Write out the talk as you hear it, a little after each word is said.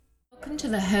Welcome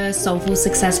to the Her Soulful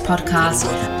Success podcast.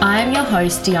 I am your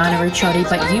host, Diana Ricciotti,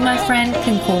 but you, my friend,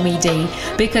 can call me D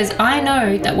because I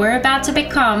know that we're about to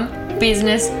become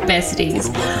business besties.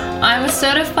 I'm a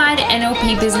certified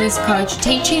NLP business coach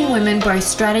teaching women both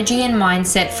strategy and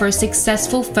mindset for a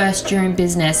successful first year in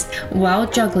business while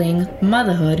juggling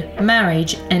motherhood,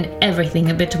 marriage, and everything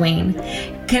in between.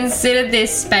 Consider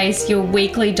this space your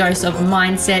weekly dose of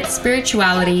mindset,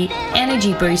 spirituality,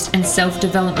 energy boost, and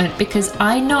self-development because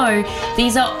I know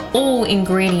these are all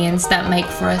ingredients that make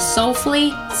for a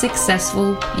soulfully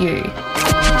successful you.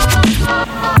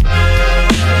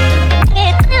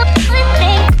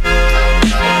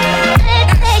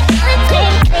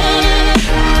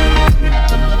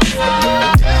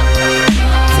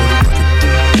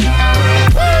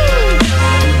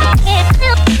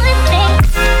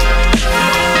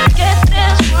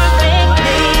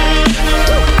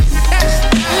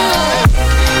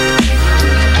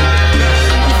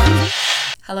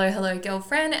 Hello,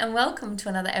 girlfriend, and welcome to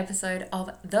another episode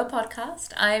of the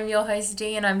podcast. I am your host,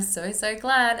 Dee, and I'm so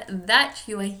glad that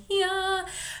you are here.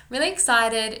 Really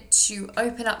excited to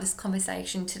open up this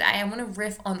conversation today. I want to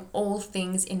riff on all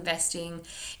things investing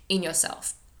in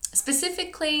yourself.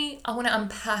 Specifically, I want to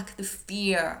unpack the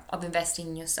fear of investing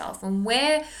in yourself and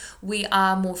where we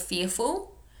are more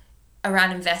fearful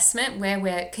around investment, where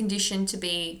we're conditioned to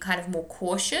be kind of more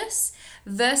cautious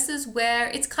versus where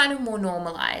it's kind of more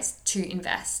normalized to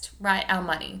invest, right? Our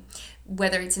money,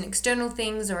 whether it's in external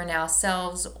things or in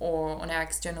ourselves or on our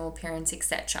external appearance,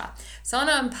 etc. So I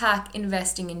want to unpack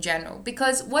investing in general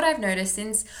because what I've noticed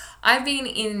since I've been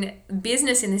in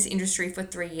business in this industry for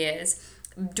 3 years,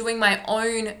 doing my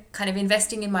own kind of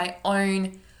investing in my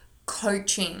own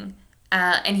coaching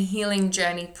and healing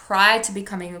journey prior to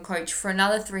becoming a coach for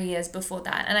another 3 years before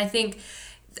that. And I think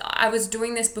I was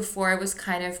doing this before it was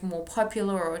kind of more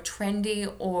popular or trendy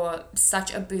or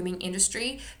such a booming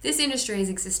industry. This industry has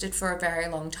existed for a very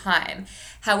long time.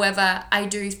 However, I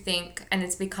do think, and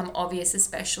it's become obvious,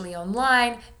 especially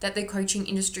online, that the coaching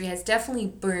industry has definitely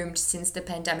boomed since the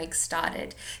pandemic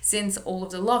started. Since all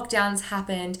of the lockdowns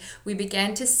happened, we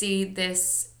began to see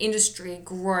this industry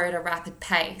grow at a rapid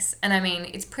pace. And I mean,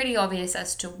 it's pretty obvious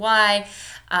as to why.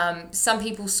 Some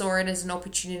people saw it as an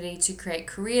opportunity to create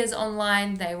careers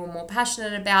online they were more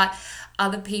passionate about.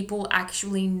 Other people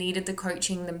actually needed the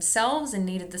coaching themselves and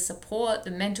needed the support,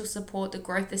 the mental support, the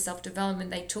growth, the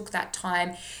self-development. They took that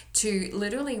time to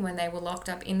literally, when they were locked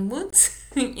up inwards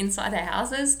inside their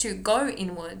houses, to go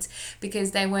inwards because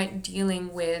they weren't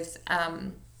dealing with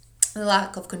the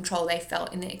lack of control they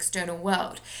felt in the external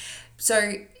world.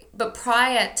 But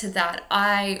prior to that,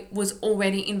 I was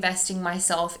already investing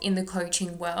myself in the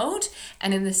coaching world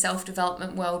and in the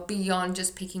self-development world beyond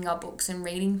just picking up books and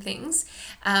reading things.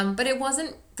 But it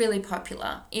wasn't really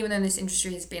popular, even though this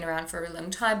industry has been around for a long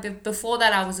time. But before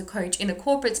that, I was a coach in a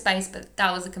corporate space, but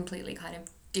that was a completely kind of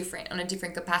different, on a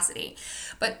different capacity.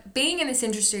 But being in this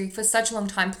industry for such a long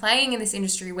time, playing in this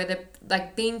industry, whether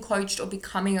like being coached or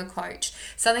becoming a coach,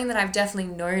 something that I've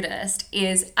definitely noticed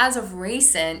is, as of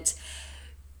recent,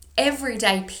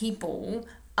 everyday people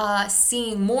are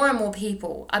seeing, more and more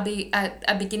people are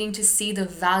beginning to see the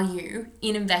value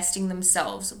in investing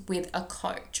themselves with a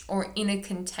coach or in a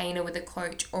container with a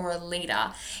coach or a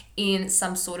leader in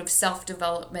some sort of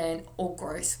self-development or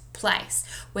growth place,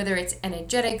 whether it's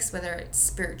energetics, whether it's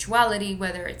spirituality,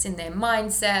 whether it's in their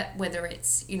mindset, whether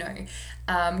it's,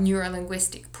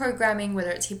 neuro-linguistic programming,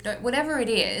 whether it's whatever it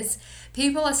is.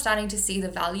 People are starting to see the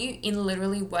value in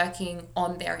literally working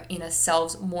on their inner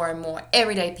selves more and more,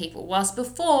 everyday people. Whilst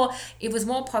before it was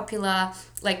more popular,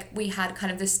 like we had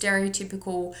kind of the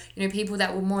stereotypical, people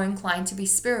that were more inclined to be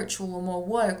spiritual or more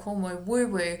woke or more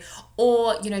woo-woo,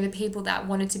 or, the people that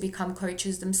wanted to become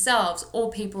coaches themselves,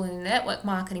 or people in the network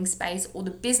marketing space or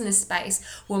the business space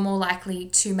were more likely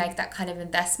to make that kind of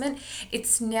investment.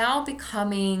 It's now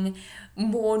becoming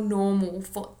more normal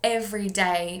for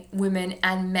everyday women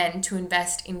and men to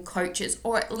invest in coaches,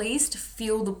 or at least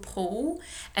feel the pull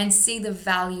and see the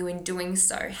value in doing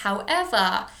so.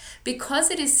 However,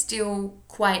 because it is still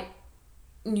quite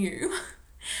new,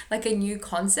 like a new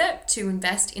concept to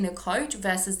invest in a coach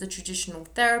versus the traditional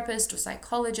therapist or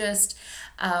psychologist,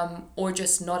 or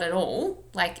just not at all,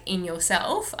 like in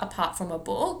yourself, apart from a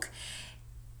book,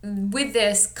 with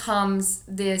this comes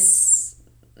this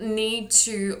need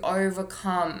to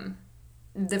overcome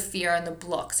the fear and the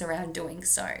blocks around doing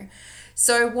so.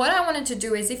 So what I wanted to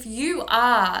do is, if you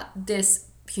are this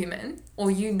human,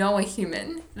 or you know a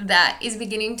human that is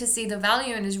beginning to see the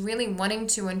value and is really wanting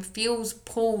to and feels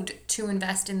pulled to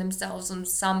invest in themselves in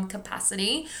some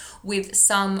capacity with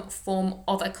some form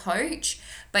of a coach,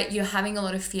 but you're having a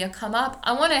lot of fear come up,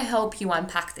 I want to help you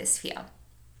unpack this fear.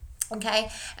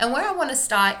 Okay, and where I want to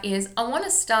start is I want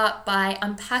to start by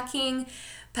unpacking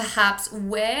perhaps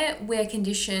where we're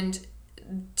conditioned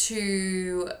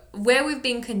to, where we've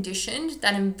been conditioned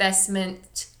that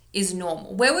investment is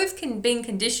normal, where we've been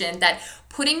conditioned that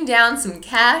putting down some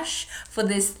cash for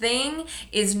this thing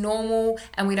is normal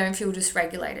and we don't feel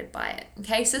dysregulated by it.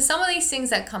 Okay, so some of these things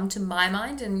that come to my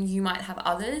mind, and you might have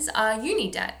others, are uni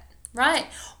debt, right?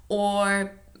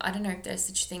 Or I don't know if there's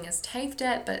such a thing as TAFE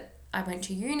debt, but I went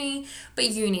to uni,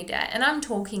 but uni debt. And I'm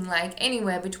talking like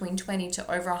anywhere between $20,000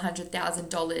 to over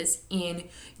 $100,000 in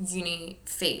uni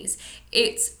fees.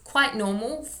 It's quite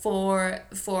normal for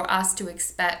us to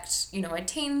expect, a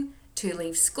teen to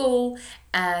leave school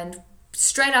and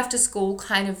straight after school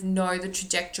kind of know the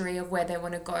trajectory of where they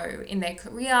want to go in their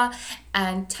career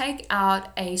and take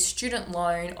out a student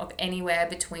loan of anywhere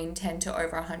between $10,000 to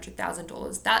over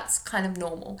 $100,000. That's kind of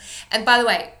normal. And by the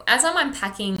way, as I'm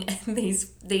unpacking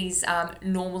these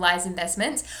normalized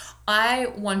investments, I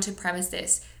want to premise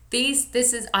this.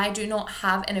 I do not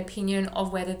have an opinion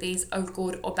of whether these are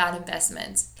good or bad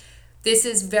investments. This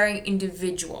is very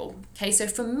individual. Okay, so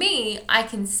for me, I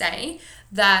can say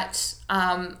that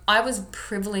I was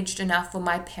privileged enough for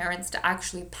my parents to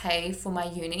actually pay for my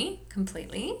uni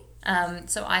completely.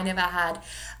 So I never had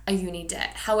a uni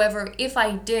debt. However, if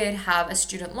I did have a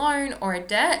student loan or a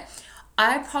debt,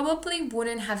 I probably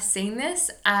wouldn't have seen this,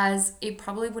 as it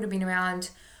probably would have been around,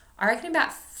 I reckon,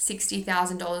 about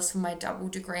 $60,000 for my double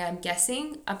degree, I'm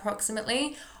guessing,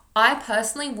 approximately. I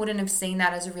personally wouldn't have seen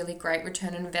that as a really great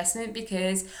return on investment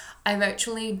because I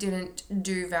virtually didn't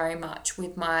do very much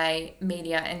with my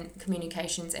media and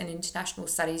communications and international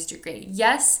studies degree.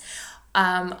 Yes,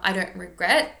 I don't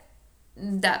regret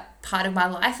that part of my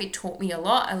life. It taught me a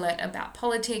lot. I learned about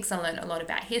politics. I learned a lot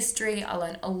about history. I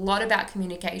learned a lot about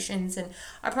communications, and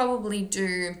I probably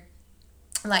do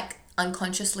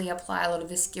unconsciously apply a lot of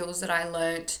the skills that I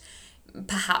learned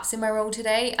perhaps in my role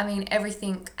today. I mean,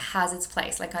 everything has its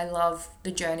place. I love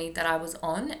the journey that I was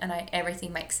on, and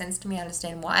everything makes sense to me. I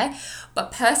understand why.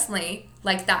 But personally,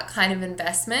 that kind of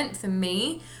investment for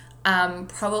me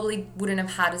probably wouldn't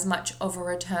have had as much of a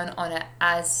return on it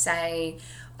as, say,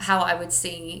 how I would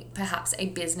see perhaps a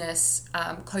business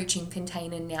coaching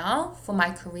container now for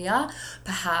my career,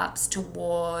 perhaps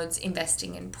towards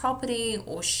investing in property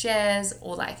or shares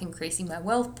or increasing my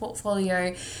wealth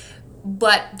portfolio.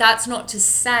 But that's not to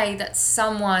say that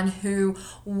someone who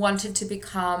wanted to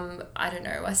become,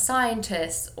 a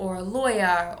scientist or a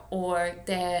lawyer, or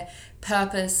their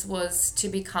purpose was to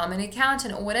become an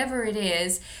accountant or whatever it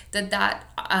is, that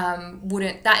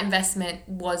investment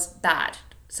was bad.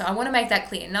 So I want to make that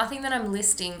clear. Nothing that I'm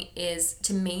listing is,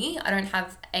 to me, I don't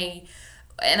have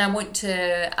and I want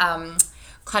to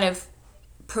kind of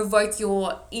provoke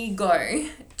your ego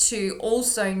to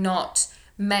also not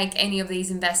make any of these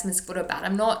investments good or bad.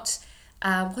 I'm not,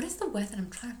 what is the word that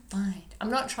I'm trying to find? I'm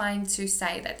not trying to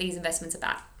say that these investments are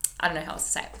bad. I don't know how else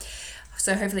to say it.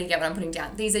 So hopefully you get what I'm putting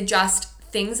down. These are just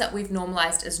things that we've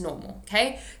normalized as normal,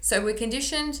 okay? So we're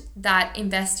conditioned that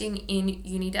investing in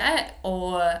uni debt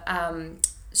or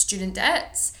student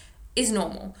debts is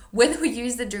normal, whether we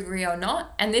use the degree or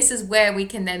not. And this is where we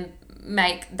can then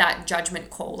make that judgment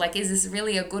call. Is this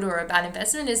really a good or a bad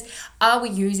investment? Are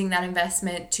we using that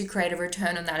investment to create a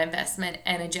return on that investment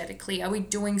energetically? Are we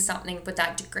doing something with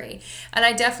that degree? And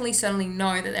I definitely certainly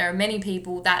know that there are many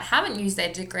people that haven't used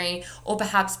their degree, or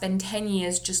perhaps spend 10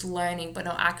 years just learning but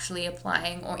not actually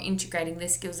applying or integrating the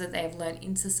skills that they've learned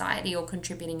in society or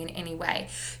contributing in any way.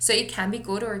 So it can be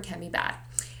good or it can be bad.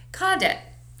 Car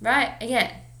debt, right?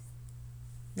 Again,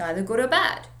 neither good or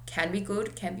bad. Can be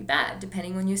good, can be bad,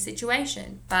 depending on your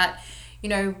situation. But,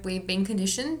 we've been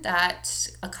conditioned that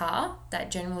a car that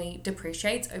generally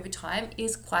depreciates over time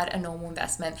is quite a normal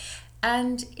investment.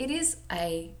 And it is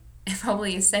a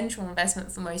probably essential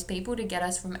investment for most people to get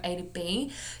us from A to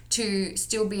B, to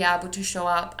still be able to show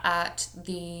up at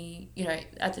the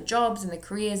jobs and the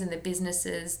careers and the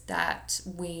businesses that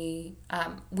we're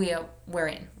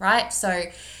in, right? So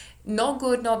not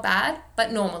good, not bad,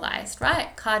 but normalized,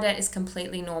 right? Car debt is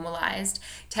completely normalized.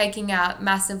 Taking out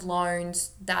massive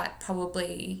loans that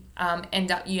probably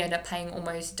end up paying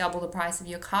almost double the price of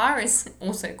your car is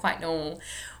also quite normal.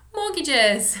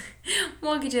 Mortgages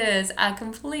are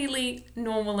completely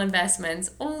normal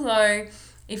investments. Although,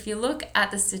 if you look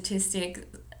at the statistics,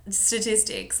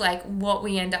 what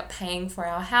we end up paying for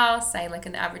our house, say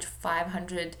an average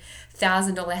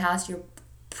 $500,000 house, you're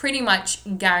pretty much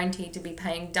guaranteed to be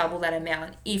paying double that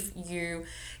amount if you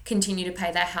continue to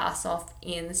pay that house off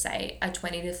in, say, a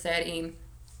 20 to 30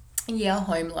 year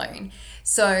home loan.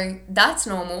 So that's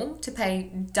normal to pay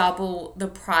double the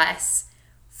price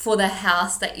for the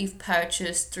house that you've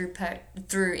purchased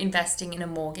through investing in a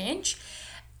mortgage.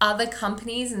 Other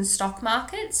companies and stock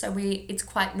market, so it's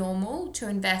quite normal to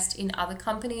invest in other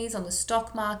companies on the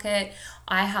stock market.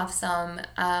 I have some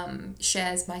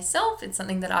shares myself. It's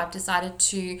something that I've decided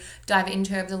to dive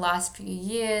into over the last few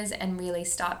years and really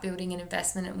start building an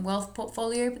investment and wealth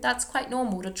portfolio. But that's quite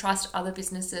normal to trust other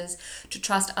businesses, to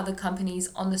trust other companies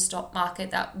on the stock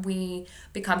market that we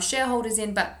become shareholders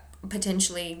in, but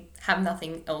potentially have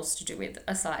nothing else to do with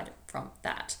aside from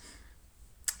that.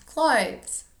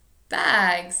 Clothes,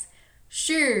 bags,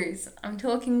 shoes. I'm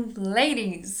talking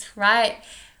ladies, right?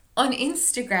 On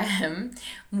Instagram,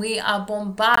 we are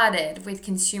bombarded with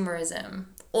consumerism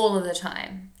all of the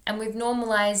time. And we've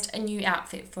normalized a new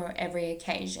outfit for every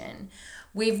occasion.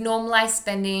 We've normalized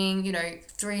spending, $300,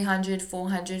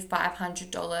 $400,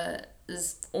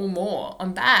 $500 or more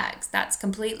on bags. That's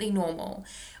completely normal.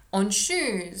 On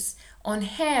shoes, on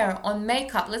hair, on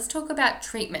makeup. Let's talk about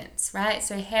treatments, right?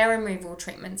 So hair removal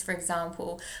treatments, for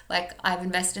example, like I've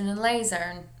invested in laser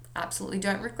and absolutely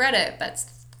don't regret it, but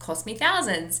it's cost me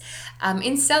thousands.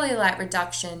 In cellulite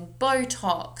reduction,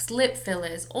 Botox, lip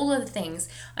fillers, all of the things.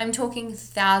 I'm talking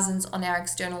thousands on our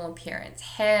external appearance.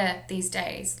 Hair these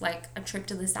days, like a trip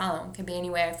to the salon, can be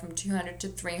anywhere from $200 to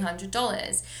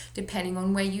 $300, depending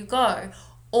on where you go.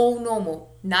 All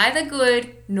normal, neither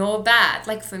good nor bad.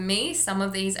 Like for me, some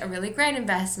of these are really great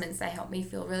investments. They help me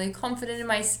feel really confident in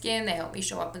my skin. They help me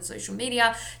show up on social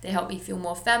media. They help me feel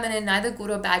more feminine, neither good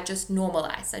or bad, just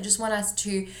normalized. I just want us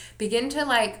to begin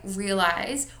to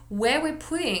realize where we're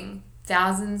putting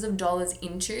thousands of dollars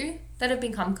into that have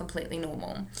become completely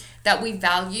normal, that we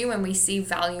value and we see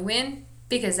value in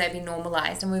because they've been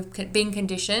normalized and we've been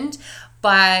conditioned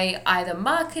by either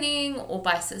marketing or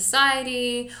by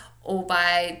society or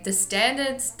by the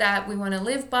standards that we want to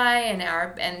live by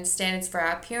and standards for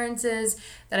our appearances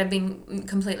that have been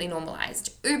completely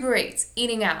normalized. Uber Eats,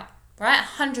 eating out, right?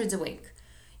 Hundreds a week.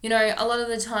 A lot of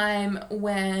the time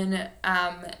when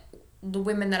the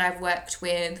women that I've worked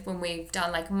with, when we've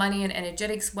done money and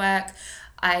energetics work,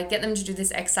 I get them to do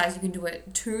this exercise. You can do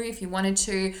it too if you wanted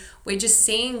to. We're just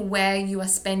seeing where you are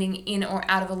spending in or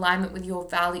out of alignment with your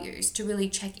values to really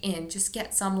check in. Just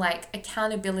get some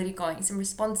accountability going, some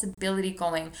responsibility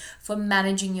going for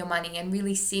managing your money and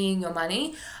really seeing your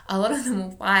money. A lot of them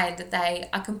will find that they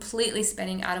are completely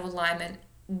spending out of alignment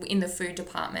in the food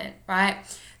department, right?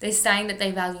 They're saying that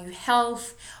they value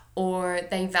health or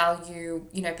they value,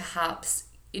 perhaps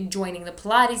joining the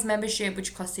Pilates membership,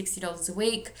 which costs $60 a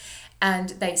week. And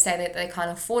they say that they can't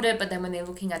afford it, but then when they're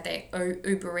looking at their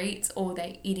Uber Eats or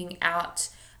their eating out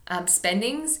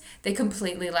spendings, they're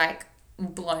completely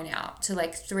blown out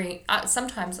to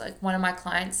sometimes one of my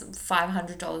clients,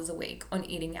 $500 a week on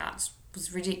eating out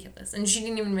was ridiculous. And she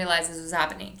didn't even realize this was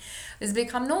happening. It's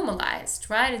become normalized,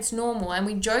 right? It's normal. And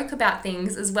we joke about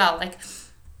things as well.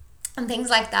 And things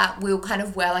like that, we'll kind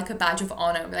of wear a badge of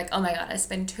honor. We're oh my God, I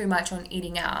spend too much on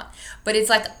eating out. But it's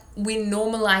we're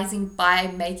normalizing by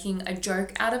making a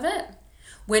joke out of it.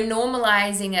 We're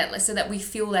normalizing it so that we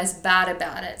feel less bad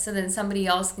about it. So then somebody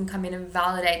else can come in and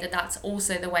validate that that's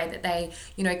also the way that they,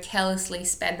 carelessly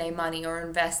spend their money or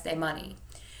invest their money.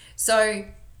 So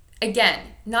again,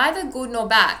 neither good nor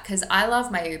bad, because I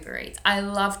love my Uber Eats. I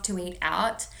love to eat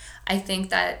out. I think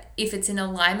that if it's in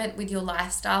alignment with your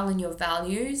lifestyle and your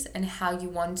values and how you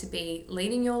want to be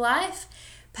leading your life,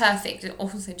 perfect. It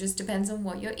also just depends on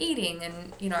what you're eating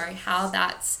and, how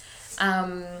that's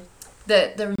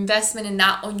the investment in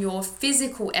that on your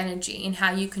physical energy and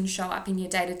how you can show up in your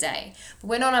day-to-day. But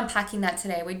we're not unpacking that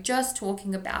today. We're just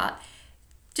talking about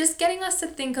just getting us to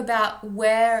think about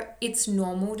where it's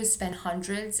normal to spend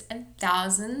hundreds and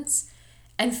thousands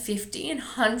and $50 and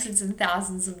hundreds and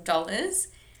thousands of dollars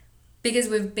because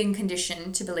we've been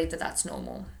conditioned to believe that that's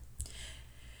normal.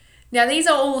 Now, these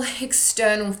are all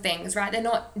external things, right? They're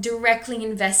not directly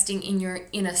investing in your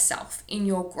inner self, in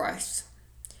your growth.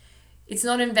 It's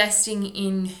not investing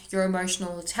in your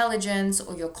emotional intelligence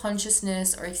or your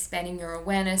consciousness or expanding your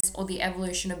awareness or the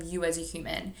evolution of you as a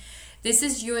human. This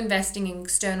is you investing in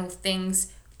external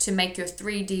things to make your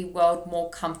 3D world more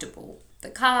comfortable. The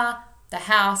car, the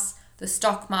house, the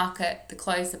stock market, the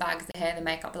clothes, the bags, the hair, the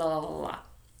makeup, blah, blah, blah, blah.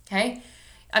 Okay?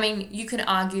 I mean, you can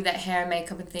argue that hair and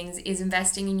makeup and things is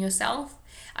investing in yourself.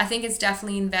 I think it's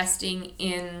definitely investing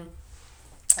in,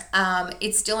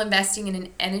 it's still investing in an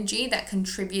energy that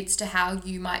contributes to how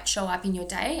you might show up in your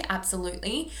day,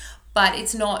 absolutely. but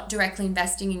it's not directly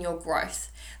investing in your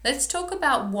growth. Let's talk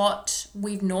about what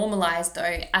we've normalized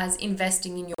though as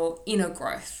investing in your inner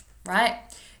growth, right?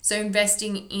 So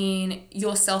investing in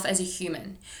yourself as a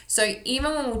human. So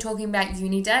even when we're talking about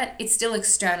uni debt, it's still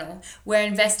external. We're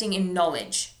investing in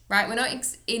knowledge, right? We're not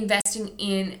investing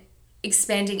in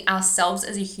expanding ourselves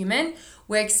as a human.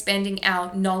 We're expanding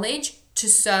our knowledge to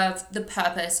serve the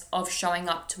purpose of showing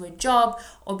up to a job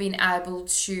or being able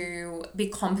to be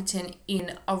competent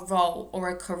in a role or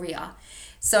a career.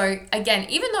 So again,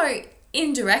 even though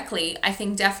indirectly, I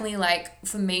think definitely like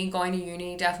for me going to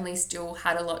uni definitely still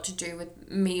had a lot to do with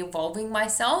me evolving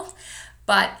myself,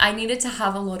 but I needed to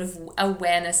have a lot of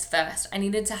awareness first. I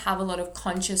needed to have a lot of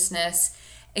consciousness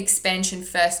expansion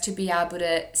first to be able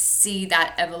to see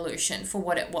that evolution for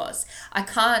what it was.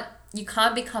 You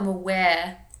can't become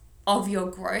aware of your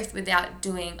growth without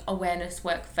doing awareness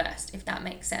work first, if that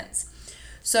makes sense.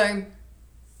 So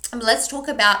let's talk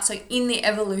about, so in the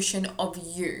evolution of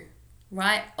you,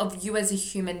 right? Of you as a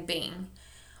human being,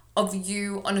 of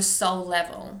you on a soul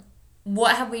level.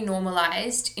 What have we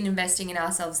normalized in investing in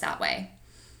ourselves that way?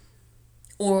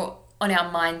 Or on our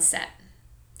mindset?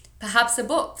 Perhaps a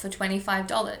book for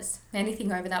 $25.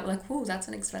 Anything over that, we're like, whoa, that's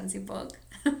an expensive book,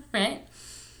 right?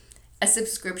 A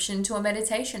subscription to a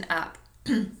meditation app.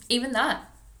 Even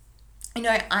that.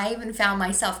 I even found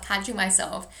myself catching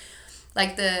myself,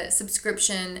 like the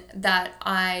subscription that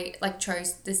I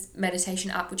chose, this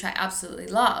meditation app, which I absolutely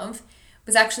love,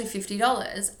 was actually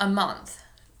 $50 a month,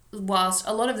 whilst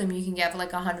a lot of them you can get for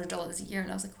like $100 a year. And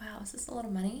I was like, wow, is this a lot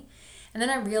of money? And then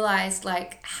I realized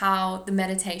how the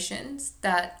meditations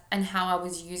and how I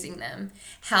was using them,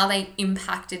 how they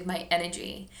impacted my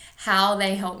energy, how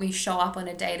they helped me show up on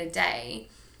a day-to-day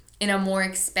in a more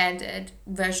expanded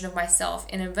version of myself,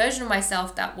 in a version of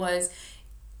myself that was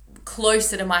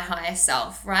closer to my higher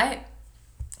self, right?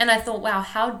 And I thought, wow,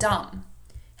 how dumb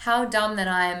that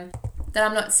I'm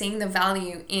not seeing the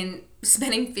value in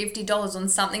spending $50 on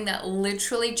something that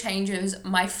literally changes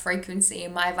my frequency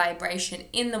and my vibration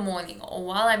in the morning, or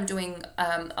while I'm doing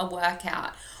a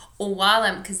workout, or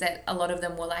because a lot of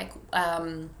them were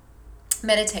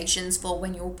meditations for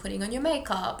when you're putting on your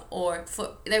makeup,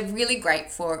 they're really great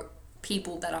for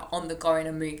people that are on the go and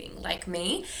are moving. Like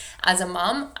me, as a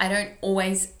mum, I don't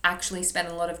always actually spend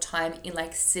a lot of time in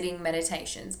sitting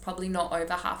meditations, probably not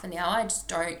over half an hour. I just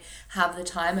don't have the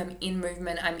time. I'm in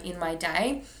movement, I'm in my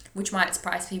day, which might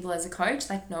surprise people as a coach.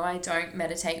 No, I don't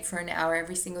meditate for an hour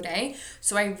every single day.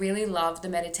 So I really love the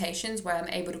meditations where I'm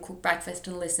able to cook breakfast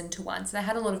and listen to one. So I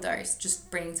had a lot of those,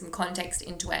 just bringing some context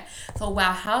into it. So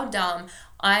wow, how dumb.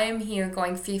 I am here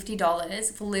going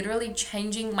 $50 for literally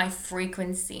changing my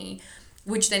frequency,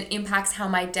 which then impacts how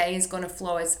my day is going to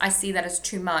flow. I see that as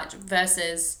too much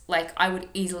versus I would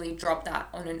easily drop that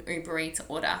on an Uber Eats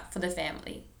order for the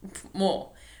family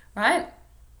more, right?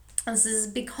 And this is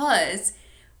because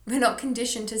we're not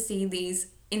conditioned to see these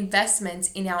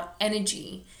investments in our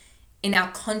energy, in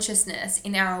our consciousness,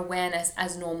 in our awareness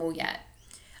as normal yet.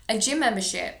 A gym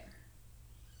membership,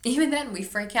 even then we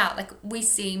freak out. We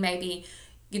see maybe,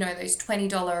 those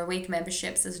 $20 a week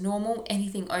memberships as normal.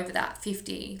 Anything over that,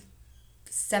 50,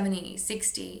 70,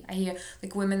 60. I hear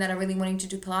women that are really wanting to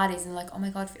do Pilates and oh my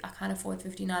God, I can't afford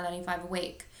 $59.95 a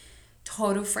week.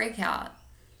 Total freak out.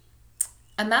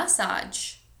 A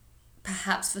massage,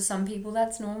 perhaps for some people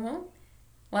that's normal.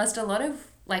 Whilst a lot of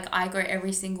I go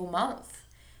every single month.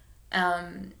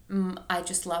 I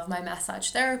just love my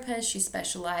massage therapist. She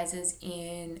specializes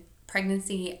in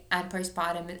pregnancy and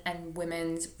postpartum and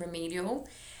women's remedial.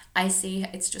 I see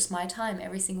it's just my time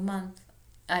every single month.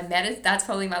 That's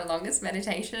probably my longest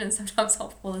meditation, and sometimes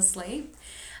I'll fall asleep.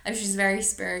 And she's very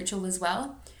spiritual as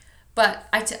well. But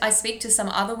I speak to some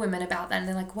other women about that, and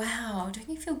they're like, wow, don't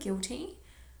you feel guilty?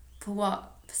 For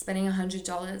what? For spending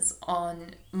 $100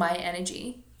 on my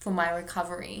energy, for my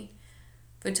recovery,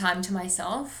 for time to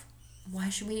myself? Why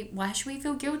should we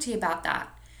feel guilty about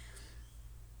that?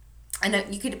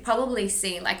 And you could probably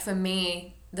see, for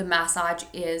me, the massage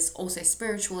is also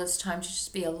spiritual. It's time to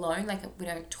just be alone. We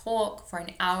don't talk for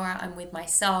an hour. I'm with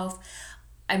myself.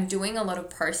 I'm doing a lot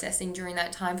of processing during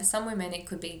that time. For some women, it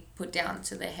could be put down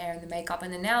to the hair and the makeup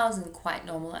and the nails, and quite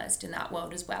normalized in that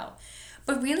world as well.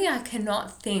 But really, I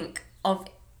cannot think of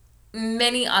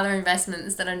many other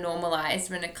investments that are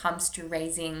normalized when it comes to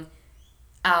raising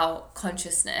our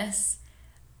consciousness.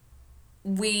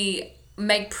 We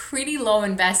make pretty low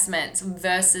investments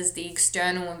versus the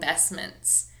external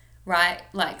investments, right?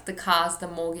 The cars, the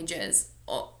mortgages,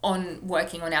 on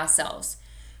working on ourselves.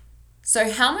 So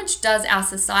how much does our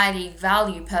society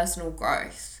value personal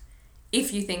growth?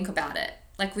 If you think about it,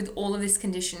 like with all of this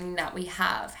conditioning that we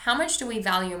have, how much do we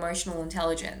value emotional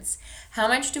intelligence? How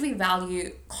much do we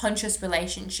value conscious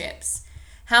relationships?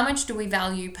 How much do we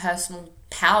value personal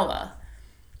power?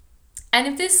 And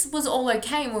if this was all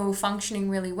okay and we were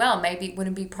functioning really well, maybe it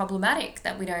wouldn't be problematic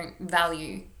that we don't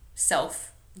value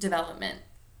self-development,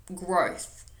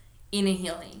 growth, inner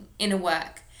healing, inner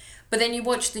work. But then you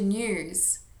watch the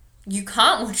news. You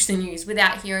can't watch the news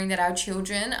without hearing that our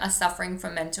children are suffering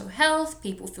from mental health,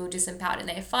 people feel disempowered in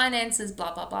their finances,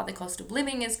 blah, blah, blah. The cost of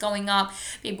living is going up.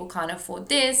 People can't afford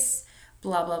this,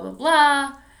 blah, blah, blah,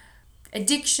 blah.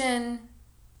 Addiction,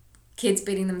 kids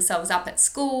beating themselves up at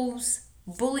schools,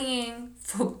 bullying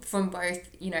from both,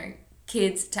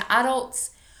 kids to adults,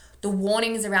 the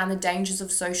warnings around the dangers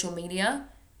of social media,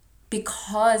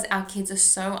 because our kids are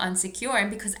so insecure and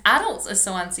because adults are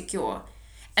so insecure,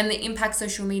 and the impact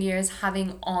social media is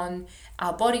having on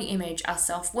our body image, our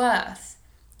self-worth,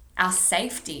 our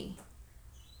safety,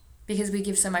 because we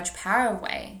give so much power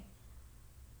away.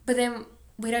 But then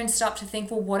we don't stop to think,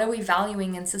 well, what are we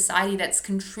valuing in society that's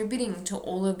contributing to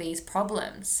all of these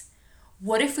problems?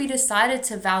 What if we decided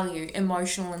to value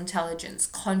emotional intelligence,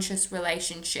 conscious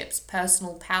relationships,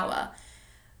 personal power?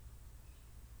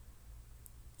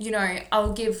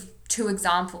 I'll give 2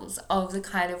 examples of the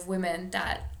kind of women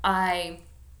that I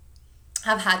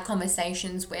have had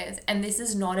conversations with. And this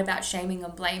is not about shaming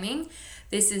and blaming.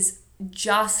 This is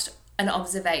just an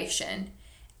observation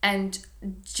and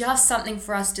just something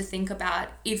for us to think about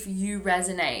if you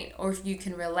resonate or if you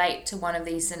can relate to one of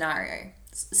these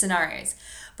scenarios.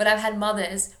 But I've had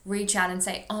mothers reach out and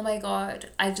say, oh my God,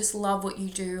 I just love what you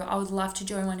do. I would love to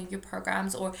join one of your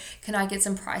programs, or can I get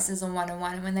some prices on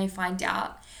one-on-one? And when they find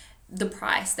out the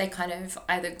price, they kind of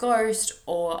either ghost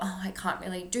or, oh, I can't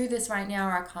really do this right now,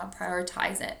 or I can't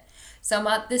prioritize it. So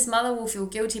this mother will feel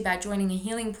guilty about joining a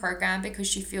healing program because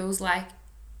she feels like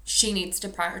she needs to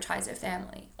prioritize her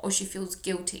family, or she feels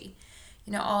guilty.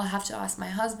 I'll have to ask my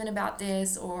husband about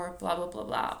this, or blah, blah, blah,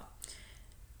 blah.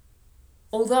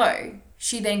 Although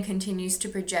she then continues to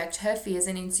project her fears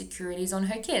and insecurities on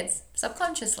her kids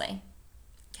subconsciously.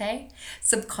 Okay?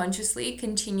 Subconsciously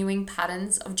continuing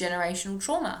patterns of generational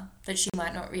trauma that she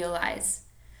might not realize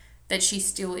that she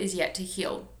still is yet to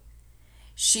heal.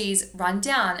 She's run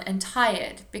down and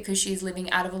tired because she's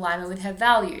living out of alignment with her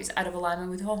values, out of alignment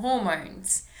with her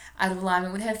hormones, out of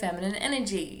alignment with her feminine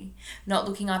energy, not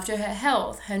looking after her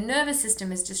health. Her nervous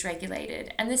system is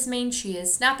dysregulated, and this means she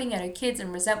is snapping at her kids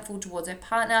and resentful towards her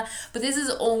partner. But this is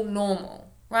all normal,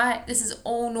 right? This is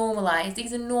all normalized.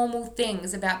 These are normal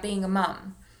things about being a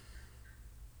mum.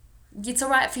 It's all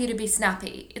right for you to be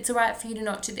snappy. It's all right for you to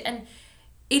not to, and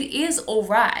it is all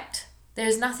right.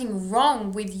 There's nothing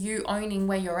wrong with you owning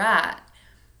where you're at.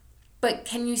 But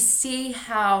can you see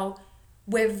how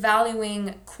we're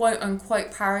valuing, quote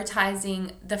unquote,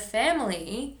 prioritizing the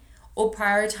family or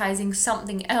prioritizing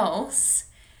something else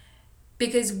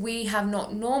because we have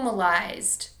not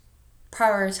normalized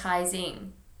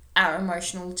prioritizing our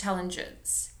emotional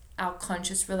intelligence, our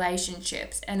conscious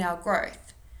relationships, and our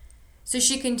growth. So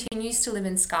she continues to live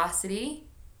in scarcity,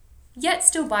 yet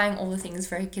still buying all the things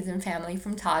for her kids and family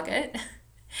from Target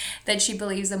that she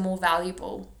believes are more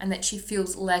valuable and that she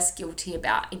feels less guilty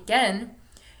about. Again,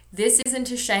 this isn't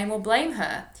to shame or blame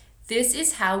her. This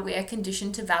is how we are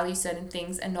conditioned to value certain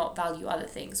things and not value other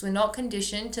things. We're not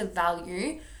conditioned to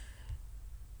value,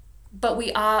 but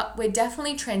we're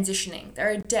definitely transitioning.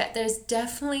 There's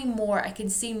definitely more. I can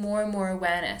see more and more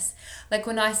awareness. Like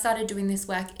when I started doing this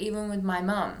work, even with my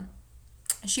mum,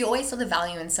 she always saw the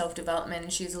value in self-development,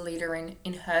 and she's a leader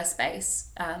in her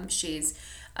space. She's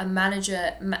a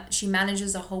manager. She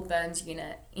manages a whole burns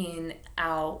unit in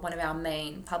one of our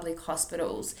main public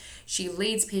hospitals. She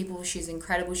leads people. She's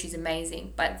incredible. She's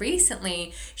amazing. But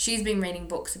recently, she's been reading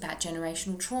books about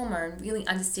generational trauma and really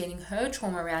understanding her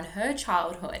trauma around her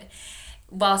childhood.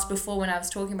 Whilst before, when I was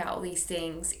talking about all these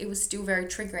things, it was still very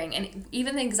triggering. And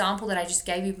even the example that I just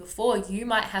gave you before, you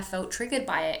might have felt triggered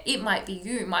by it. It might be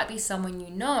you, it might be someone you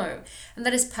know, and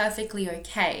that is perfectly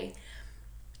okay.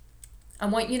 I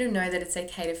want you to know that it's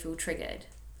okay to feel triggered.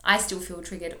 I still feel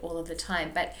triggered all of the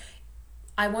time, but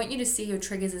I want you to see your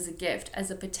triggers as a gift,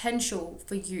 as a potential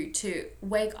for you to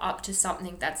wake up to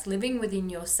something that's living within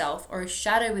yourself, or a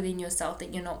shadow within yourself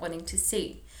that you're not wanting to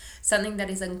see. Something that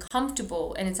is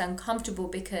uncomfortable, and it's uncomfortable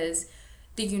because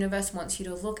the universe wants you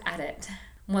to look at it,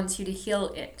 wants you to heal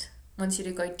it, wants you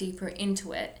to go deeper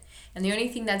into it. And the only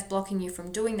thing that's blocking you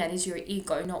from doing that is your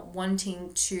ego, not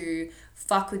wanting to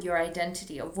fuck with your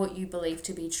identity of what you believe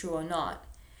to be true or not.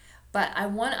 But I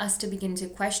want us to begin to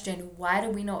question, why do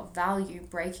we not value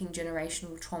breaking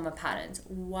generational trauma patterns?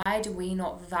 Why do we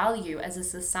not value as a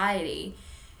society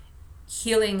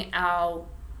healing our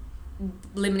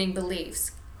limiting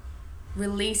beliefs,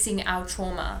 releasing our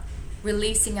trauma,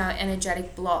 releasing our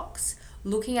energetic blocks,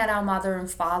 looking at our mother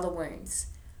and father wounds,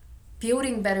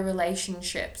 building better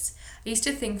relationships. I used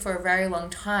to think for a very long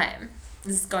time,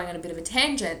 this is going on a bit of a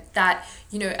tangent, that,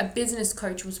 a business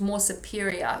coach was more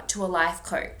superior to a life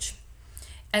coach.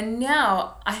 And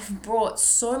now I've brought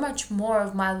so much more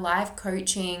of my life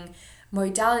coaching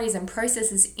modalities and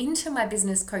processes into my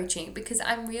business coaching, because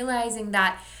I'm realizing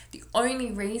that the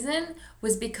only reason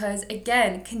was because,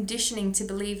 again, conditioning to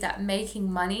believe that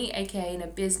making money, aka in a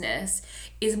business,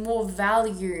 is more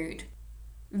valued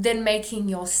than making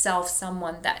yourself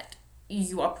someone that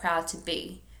you are proud to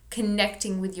be,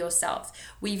 connecting with yourself.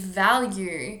 We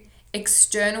value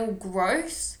external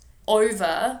growth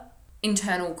over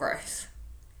internal growth.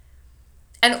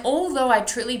 And although I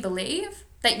truly believe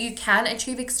that you can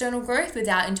achieve external growth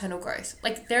without internal growth.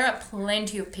 Like, there are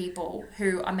plenty of people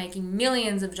who are making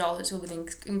millions of dollars, who are living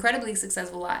incredibly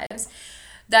successful lives,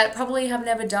 that probably have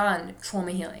never done trauma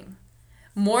healing.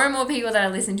 More and more people that I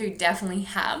listen to definitely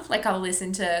have. Like, I'll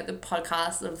listen to the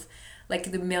podcasts of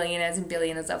like the millionaires and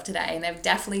billionaires of today, and they've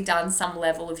definitely done some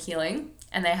level of healing,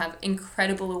 and they have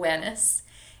incredible awareness,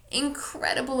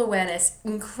 incredible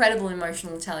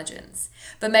emotional intelligence.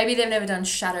 But maybe they've never done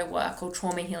shadow work or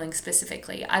trauma healing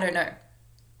specifically. I don't know.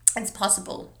 It's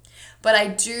possible. But I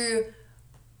do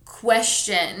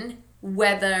question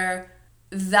whether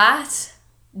that,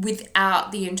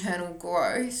 without the internal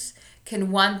growth,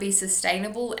 can, one, be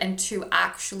sustainable, and two,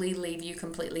 actually leave you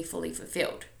completely fully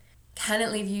fulfilled. Can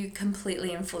it leave you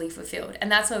completely and fully fulfilled?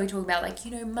 And that's why we talk about, like,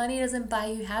 money doesn't buy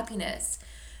you happiness.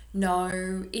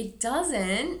 No, it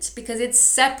doesn't, because it's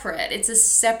separate. It's a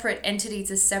separate entity.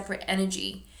 It's a separate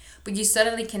energy. But you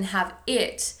certainly can have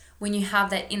it when you have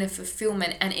that inner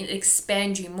fulfillment, and it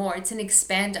expands you more. It's an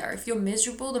expander. If you're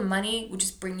miserable, the money will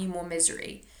just bring you more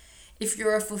misery. If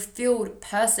you're a fulfilled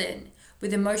person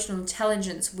with emotional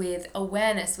intelligence, with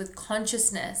awareness, with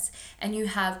consciousness, and you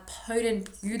have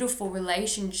potent, beautiful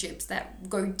relationships that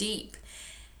go deep,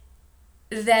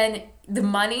 then the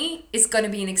money is going to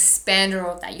be an expander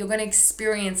of that. You're going to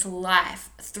experience life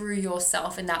through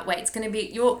yourself in that way. It's going to be,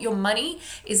 your money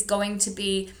is going to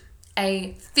be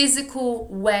a physical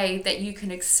way that you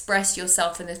can express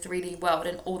yourself in the 3D world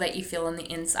and all that you feel on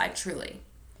the inside, truly.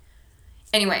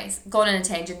 Anyways, gone on a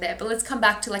tangent there, but let's come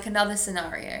back to like another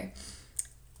scenario.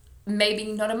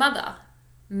 Maybe not a mother,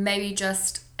 maybe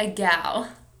just a gal.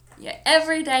 Yeah,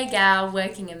 everyday gal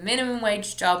working a minimum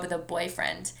wage job with a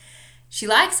boyfriend. She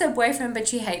likes her boyfriend, but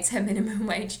she hates her minimum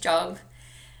wage job.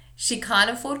 She can't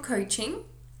afford coaching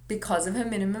because of her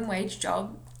minimum wage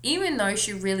job, even though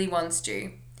she really wants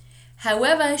to.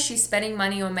 However, she's spending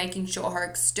money on making sure her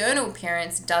external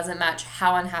appearance doesn't match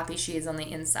how unhappy she is on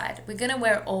the inside. We're going to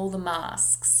wear all the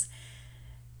masks.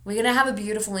 We're going to have a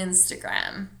beautiful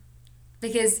Instagram.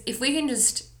 Because if we can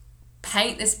just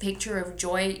paint this picture of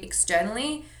joy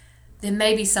externally, then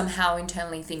maybe somehow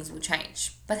internally things will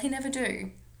change. But they never do.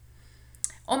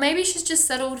 Or maybe she's just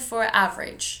settled for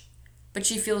average, but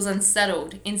she feels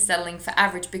unsettled in settling for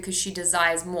average because she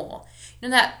desires more. You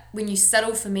know that when you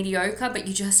settle for mediocre, but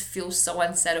you just feel so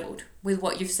unsettled with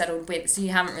what you've settled with, so you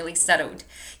haven't really settled.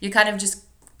 You're kind of just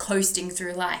coasting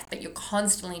through life, but you're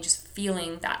constantly just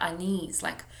feeling that unease.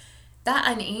 Like,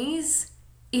 that unease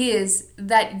is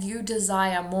that you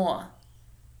desire more,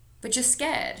 but you're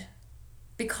scared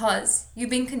because you've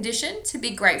been conditioned to be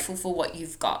grateful for what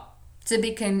you've got.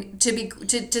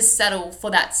 To settle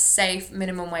for that safe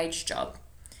minimum wage job.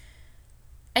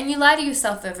 And you lie to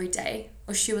yourself every day,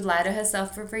 or she would lie to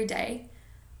herself every day,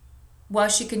 while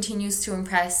she continues to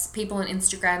impress people on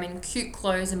Instagram in cute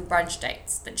clothes and brunch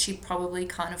dates that she probably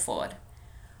can't afford.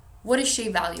 What is she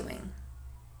valuing?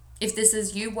 If this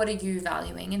is you, what are you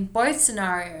valuing? In both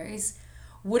scenarios,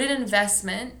 wouldn't an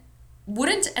investment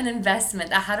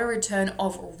that had a return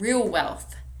of real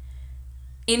wealth,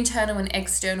 internal and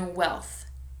external wealth,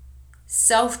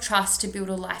 self-trust to build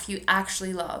a life you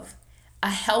actually love,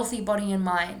 a healthy body and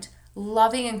mind,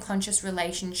 loving and conscious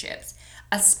relationships,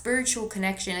 a spiritual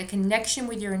connection, a connection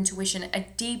with your intuition, a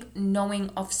deep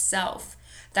knowing of self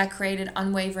that created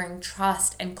unwavering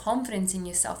trust and confidence in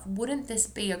yourself, wouldn't this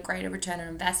be a greater return on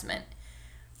investment?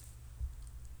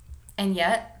 And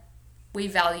yet, we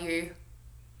value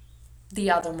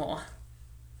the other more,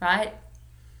 right?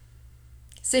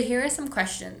 So here are some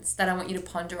questions that I want you to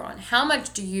ponder on. How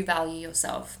much do you value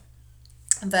yourself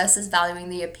versus valuing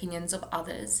the opinions of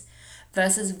others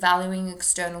versus valuing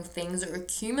external things or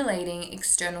accumulating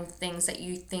external things that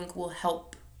you think will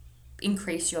help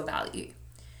increase your value?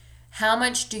 How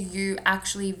much do you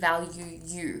actually value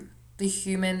you, the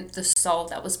human, the soul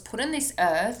that was put on this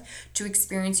earth to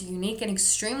experience a unique and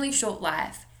extremely short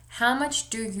life, how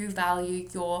much do you value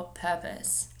your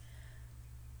purpose?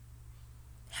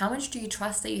 How much do you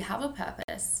trust that you have a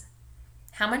purpose?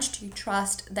 How much do you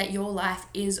trust that your life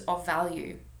is of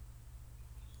value?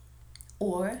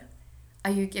 Or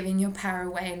are you giving your power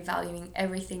away and valuing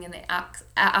everything in the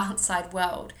outside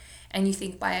world? And you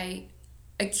think by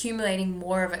accumulating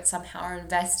more of it somehow or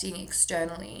investing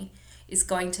externally is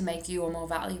going to make you a more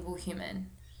valuable human,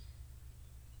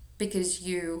 because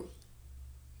you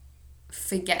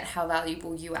forget how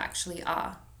valuable you actually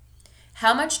are.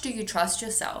 How much do you trust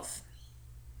yourself?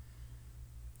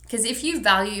 Because if you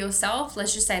value yourself,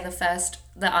 let's just say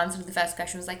the answer to the first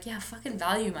question was like, yeah, I fucking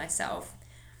value myself.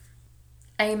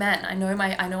 Amen. I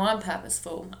know I'm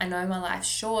purposeful. I know my life's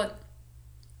short.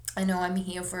 I know I'm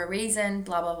here for a reason,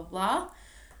 blah, blah, blah, blah.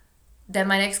 Then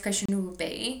my next question would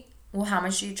be, well, how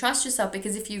much do you trust yourself?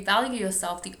 Because if you value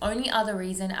yourself, the only other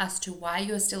reason as to why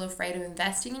you're still afraid of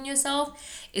investing in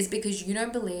yourself is because you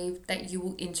don't believe that you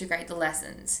will integrate the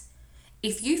lessons.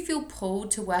 If you feel pulled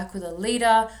to work with a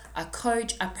leader, a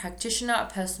coach, a practitioner,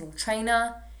 a personal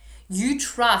trainer, you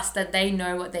trust that they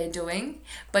know what they're doing,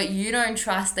 but you don't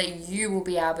trust that you will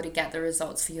be able to get the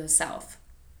results for yourself.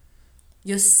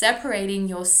 You're separating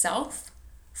yourself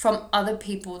from other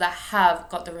people that have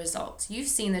got the results. You've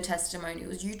seen the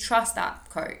testimonials. You trust that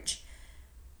coach,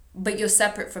 but you're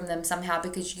separate from them somehow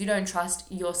because you don't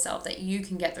trust yourself that you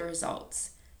can get the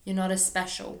results. You're not as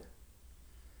special,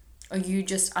 or you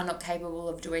just are not capable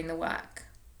of doing the work.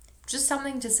 Just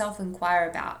something to self-inquire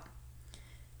about.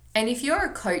 And if you're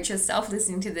a coach yourself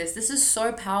listening to this is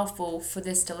so powerful for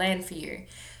this to land for you.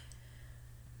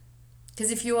 Because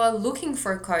if you are looking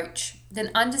for a coach,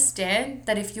 then understand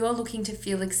that if you are looking to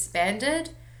feel expanded,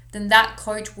 then that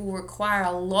coach will require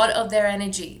a lot of their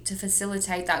energy to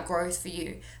facilitate that growth for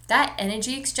you. That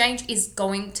energy exchange is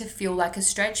going to feel like a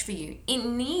stretch for you. It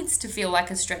needs to feel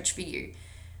like a stretch for you.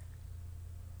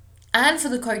 And for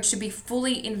the coach to be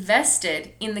fully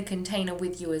invested in the container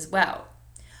with you as well.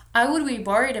 I would be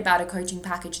worried about a coaching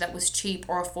package that was cheap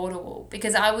or affordable,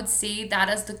 because I would see that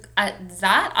as the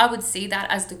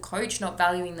coach not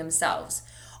valuing themselves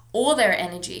or their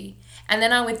energy. And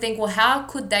then I would think, well, how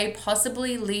could they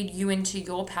possibly lead you into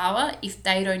your power if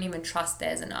they don't even trust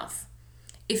theirs enough?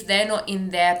 If they're not in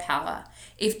their power,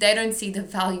 if they don't see the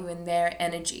value in their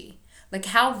energy. Like,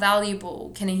 how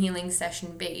valuable can a healing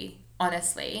session be,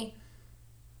 honestly,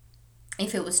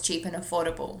 if it was cheap and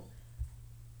affordable?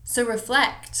 So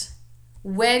reflect.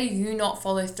 Where do you not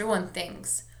follow through on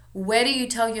things? Where do you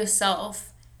tell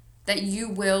yourself that you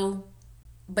will,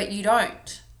 but you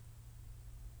don't?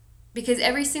 Because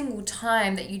every single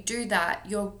time that you do that,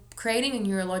 you're creating a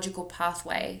neurological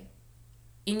pathway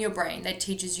in your brain that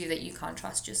teaches you that you can't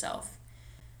trust yourself.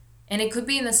 And it could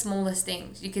be in the smallest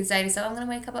things. You could say to yourself, I'm going to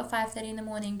wake up at 5:30 in the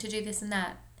morning to do this and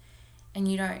that. And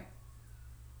you don't.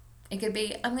 It could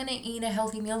be, I'm going to eat a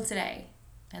healthy meal today.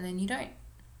 And then you don't.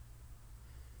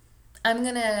 I'm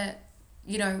going to,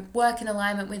 work in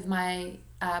alignment with my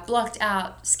blocked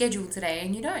out schedule today,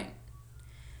 and you don't.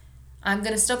 I'm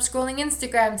going to stop scrolling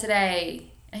Instagram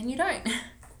today, and you don't.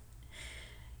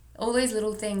 All these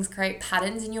little things create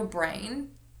patterns in your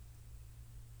brain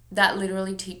that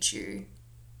literally teach you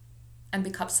and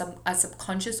become a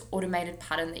subconscious automated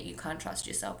pattern that you can't trust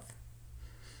yourself.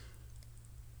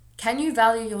 Can you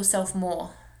value yourself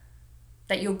more?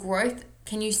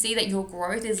 Can you see that your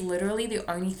growth is literally the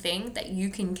only thing that you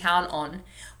can count on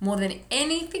more than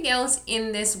anything else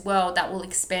in this world that will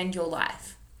expand your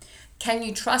life? Can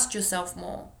you trust yourself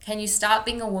more? Can you start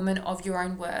being a woman of your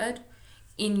own word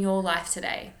in your life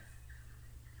today?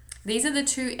 These are the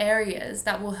two areas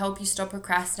that will help you stop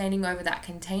procrastinating over that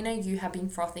container you have been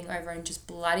frothing over, and just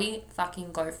bloody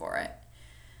fucking go for it.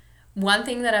 One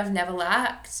thing that I've never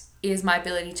lacked is my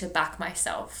ability to back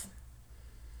myself.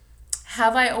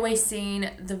 Have I always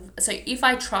seen so if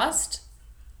I trust,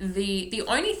 the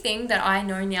only thing that I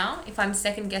know now, if I'm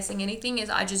second guessing anything, is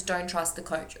I just don't trust the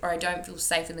coach, or I don't feel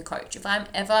safe in the coach. If I'm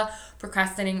ever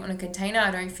procrastinating on a container, I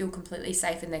don't feel completely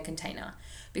safe in their container,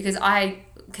 because I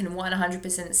can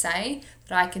 100% say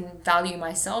that I can value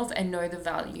myself and know the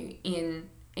value in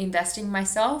investing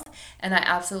myself, and I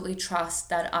absolutely trust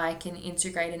that I can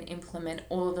integrate and implement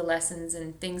all of the lessons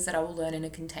and things that I will learn in a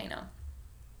container.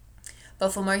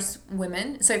 But for most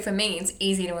women, so for me, it's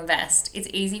easy to invest. It's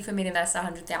easy for me to invest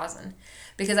 $100,000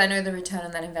 because I know the return on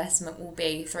that investment will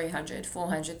be $300,000,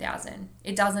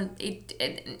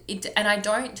 $400,000. And I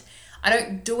don't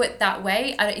do it that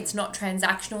way. It's not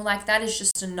transactional like that. It's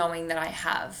just a knowing that I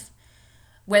have.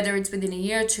 Whether it's within a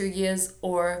year, 2 years,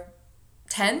 or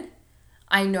 10,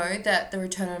 I know that the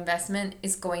return on investment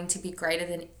is going to be greater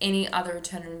than any other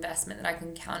return on investment that I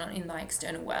can count on in my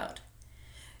external world.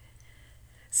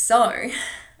 So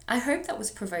I hope that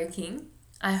was provoking.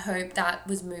 I hope that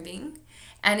was moving.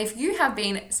 And if you have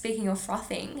been, speaking of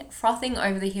frothing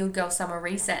over the Healed Girl Summer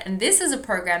Reset, and this is a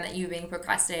program that you've been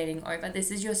procrastinating over, this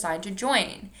is your sign to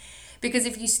join. Because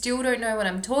if you still don't know what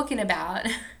I'm talking about,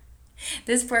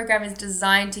 this program is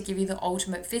designed to give you the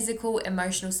ultimate physical,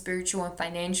 emotional, spiritual, and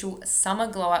financial summer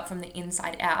glow up from the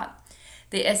inside out.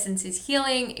 The essence is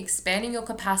healing, expanding your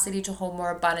capacity to hold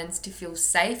more abundance, to feel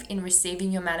safe in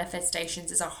receiving your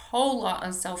manifestations is a whole lot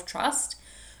on self-trust,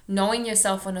 knowing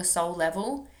yourself on a soul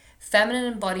level,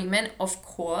 feminine embodiment, of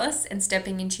course, and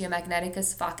stepping into your magnetic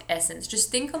as fuck essence.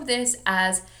 Just think of this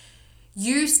as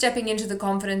you stepping into the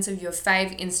confidence of your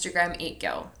fave Instagram it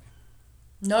girl.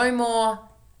 No more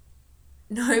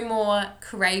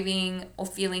craving or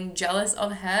feeling jealous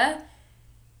of her.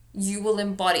 You will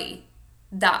embody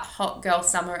that hot girl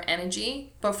summer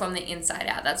energy, but from the inside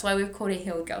out. That's why we've called it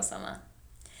Healed Girl Summer.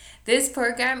 This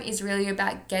program is really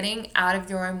about getting out of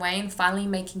your own way and finally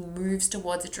making moves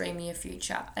towards a dreamier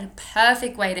future. A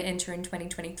perfect way to enter in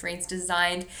 2023. It's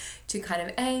designed to kind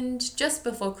of end just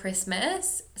before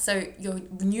Christmas. So your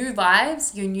new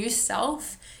vibes, your new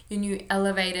self, your new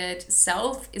elevated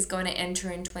self is going to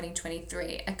enter in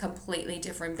 2023 a completely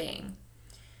different being.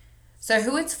 So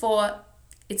who it's for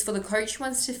the coach who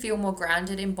wants to feel more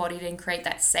grounded, embodied, and create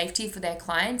that safety for their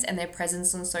clients and their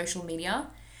presence on social media.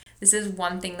 This is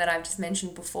one thing that I've just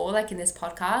mentioned before, like in this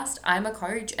podcast. I'm a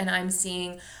coach and I'm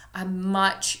seeing a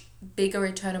much bigger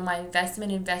return on my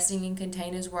investment, investing in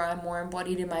containers where I'm more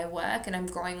embodied in my work and I'm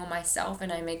growing on myself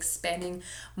and I'm expanding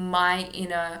my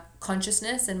inner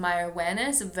consciousness and my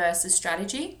awareness versus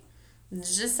strategy.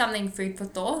 It's just something food for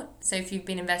thought. So if you've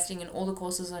been investing in all the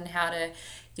courses on how to,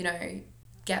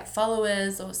 get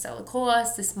followers or sell a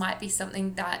course, this might be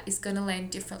something that is going to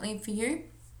land differently for you.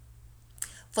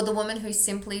 For the woman who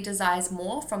simply desires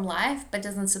more from life but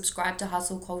doesn't subscribe to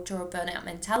hustle culture or burnout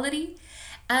mentality.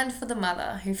 And for the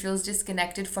mother who feels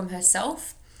disconnected from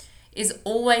herself, is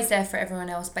always there for everyone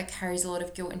else but carries a lot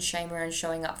of guilt and shame around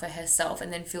showing up for herself,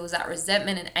 and then feels that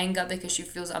resentment and anger because she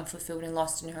feels unfulfilled and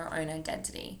lost in her own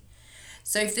identity.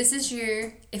 So if this is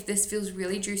you, if this feels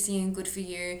really juicy and good for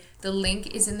you, the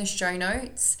link is in the show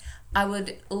notes. I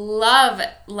would love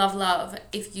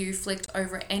if you flicked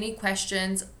over any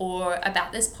questions or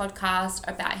about this podcast,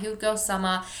 about Healed Girl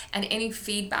Summer, and any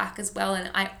feedback as well.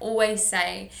 And I always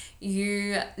say,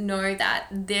 you know that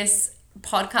this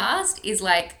podcast is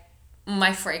like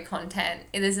my free content.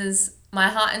 This is my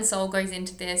heart and soul goes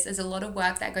into this. There's a lot of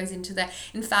work that goes into that.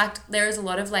 In fact, there is a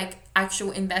lot of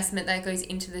actual investment that goes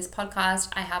into this podcast.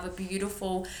 I have a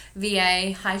beautiful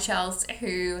VA, hi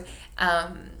Chelsea,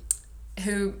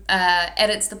 who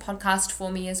edits the podcast for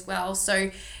me as well.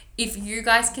 So if you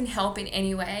guys can help in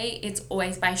any way, it's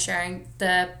always by sharing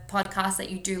the podcast that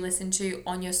you do listen to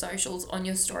on your socials, on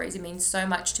your stories. It means so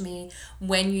much to me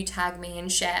when you tag me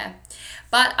and share.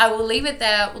 But I will leave it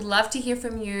there. Would love to hear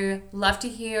from you. Love to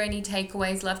hear any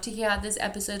takeaways. Love to hear how this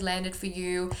episode landed for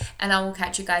you. And I will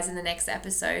catch you guys in the next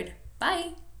episode.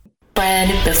 Bye.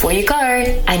 Friend, before you go,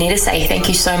 I need to say thank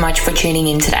you so much for tuning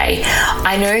in today.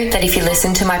 I know that if you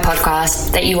listen to my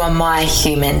podcast, that you are my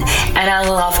human, and I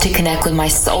love to connect with my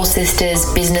soul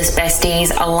sisters, business besties,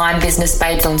 aligned business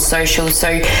babes on social.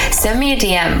 So send me a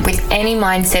DM with any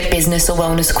mindset, business, or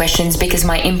wellness questions because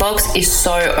my inbox is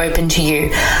so open to you.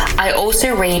 I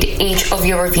also read each of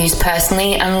your reviews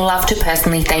personally and love to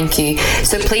personally thank you.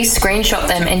 So please screenshot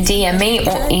them and DM me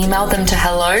or email them to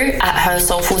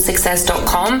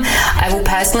hello@hersoulfulsuccess.com. I will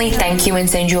personally thank you and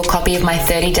send you a copy of my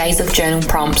 30 days of journal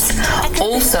prompts.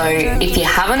 Also, if you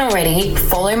haven't already,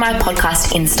 follow my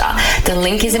podcast Insta. The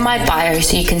link is in my bio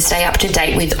so you can stay up to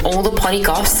date with all the potty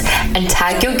goss, and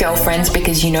tag your girlfriends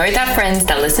because you know that friends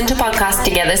that listen to podcasts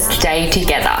together stay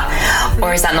together.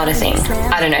 Or is that not a thing?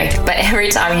 I don't know. But every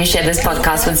time you share this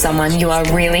podcast with someone, you are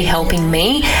really helping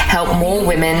me help more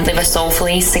women live a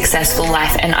soulfully successful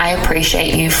life, and I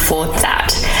appreciate you for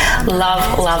that.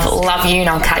 Love, love, love you, and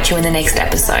I'll catch you in the next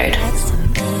episode.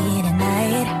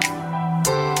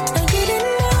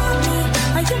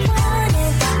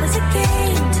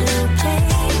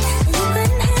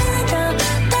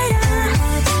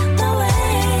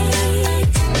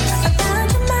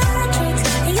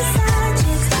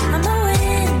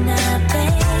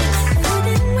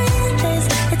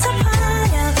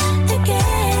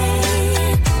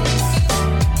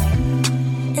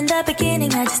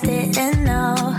 Beginning, I just didn't know.